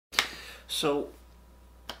So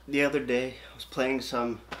the other day I was playing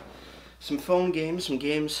some phone games, some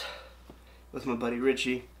games with my buddy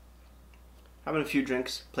Richie, having a few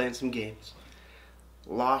drinks, playing some games.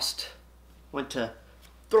 Lost, went to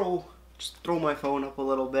throw my phone up a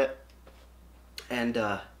little bit, and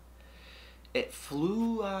it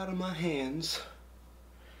flew out of my hands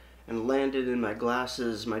and landed in my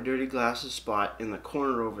glasses, my dirty glasses spot in the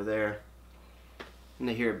corner over there, and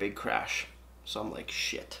I hear a big crash. So I'm like,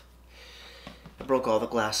 shit. I broke all the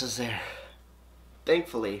glasses there.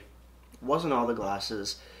 Thankfully, it wasn't all the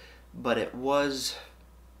glasses, but it was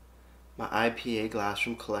my IPA glass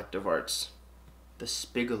from Collective Arts, the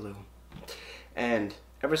Spigaloo. And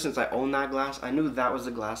ever since I owned that glass, I knew that was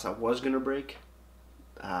the glass I was going to break.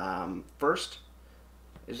 First,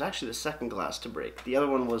 it was actually the second glass to break. The other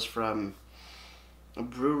one was from a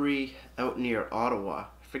brewery out near Ottawa.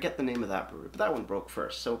 I forget the name of that brewery, but that one broke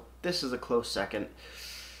first. So this is a close second.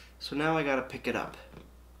 So now I gotta pick it up.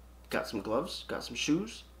 Got some gloves, got some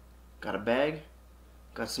shoes, got a bag,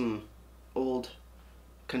 got some old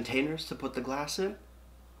containers to put the glass in.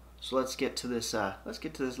 So let's get to this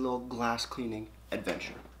little glass cleaning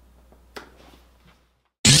adventure.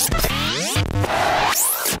 I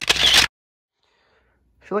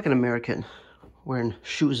feel like an American wearing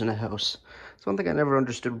shoes in a house. It's one thing I never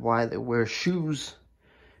understood, why they wear shoes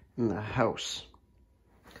in the house.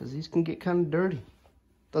 Because these can get kind of dirty.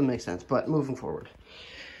 Doesn't make sense, but moving forward.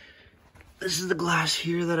 This is the glass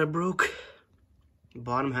here that I broke. The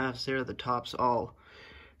bottom half's there, the top's all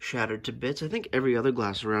shattered to bits. I think every other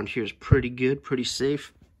glass around here is pretty good, pretty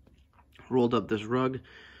safe. Rolled up this rug.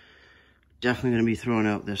 Definitely going to be throwing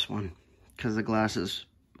out this one, because the glass is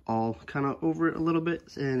all kind of over it a little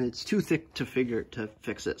bit, and it's too thick to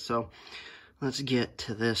fix it. So let's get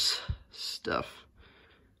to this stuff.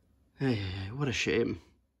 Hey, what a shame.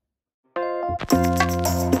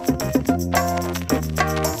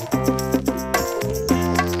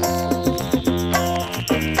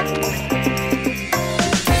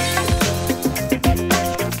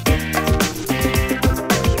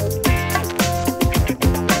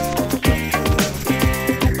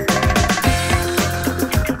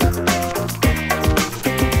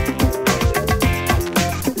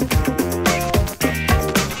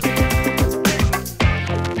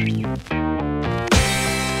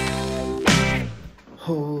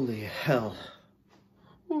 Holy hell.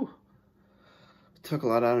 Whew. Took a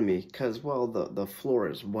lot out of me, because, well, the floor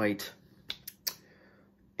is white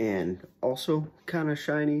and also kind of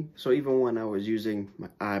shiny. So even when I was using my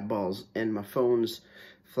eyeballs and my phone's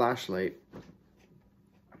flashlight,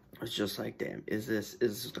 it's just like, damn, is this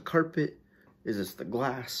the carpet? Is this the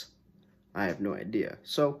glass? I have no idea.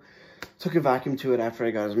 So took a vacuum to it after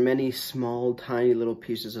I got as many small, tiny little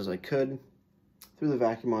pieces as I could. Threw the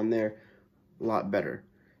vacuum on there. A lot better.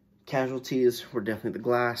 Casualties were definitely the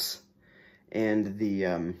glass and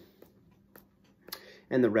the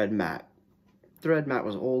red mat. The red mat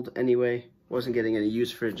was old anyway. Wasn't getting any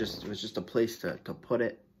use for it. It was just a place to put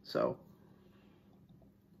it. So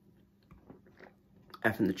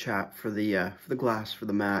F in the chat for the glass, for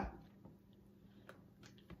the mat.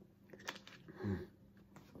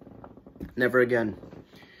 Never again.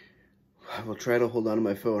 I will try to hold on to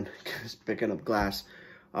my phone, because picking up glass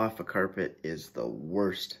off a carpet is the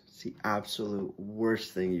worst. It's the absolute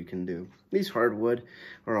worst thing you can do. These hardwood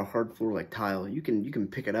or a hard floor like tile, you can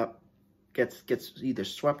pick it up, gets either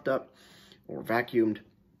swept up or vacuumed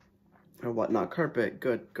or whatnot. Carpet,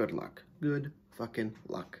 good luck. Good fucking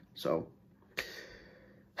luck. So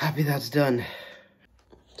happy that's done.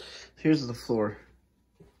 Here's the floor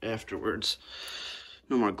afterwards.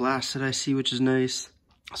 No more glass that I see, which is nice.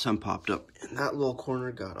 Some popped up in that little corner,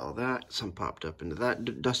 got all that. Some popped up into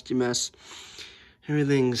that dusty mess.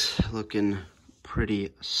 Everything's looking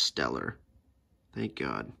pretty stellar. Thank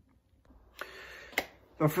God.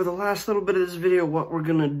 But for the last little bit of this video, what we're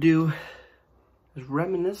gonna do is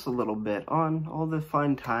reminisce a little bit on all the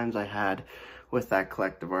fun times I had with that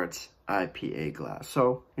Collective Arts IPA glass.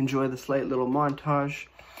 So enjoy the slight little montage.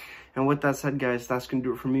 And with that said, guys, that's gonna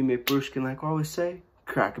do it for me, Mate Brewski. Like I always say,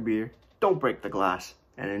 crack a beer, don't break the glass,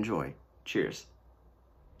 and enjoy. Cheers.